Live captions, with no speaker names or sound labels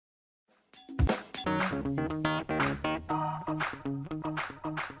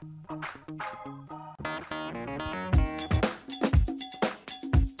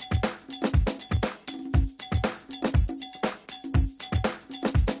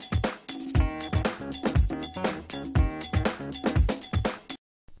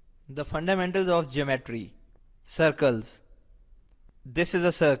The fundamentals of geometry. Circles. This is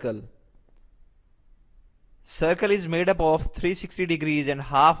a circle. Circle is made up of 360 degrees and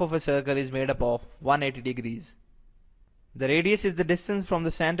half of a circle is made up of 180 degrees. The radius is the distance from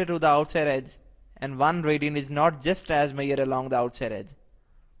the center to the outside edge, and 1 radian is not just as measured along the outside edge.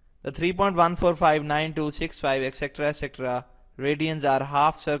 The 3.1459265 etc. radians are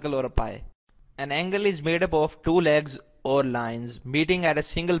half circle or a pi. An angle is made up of two legs or lines meeting at a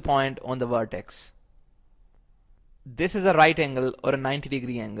single point on the vertex. This is a right angle or a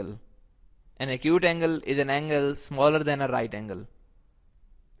 90-degree angle. An acute angle is an angle smaller than a right angle.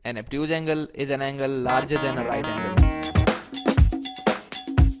 An obtuse angle is an angle larger than a right angle.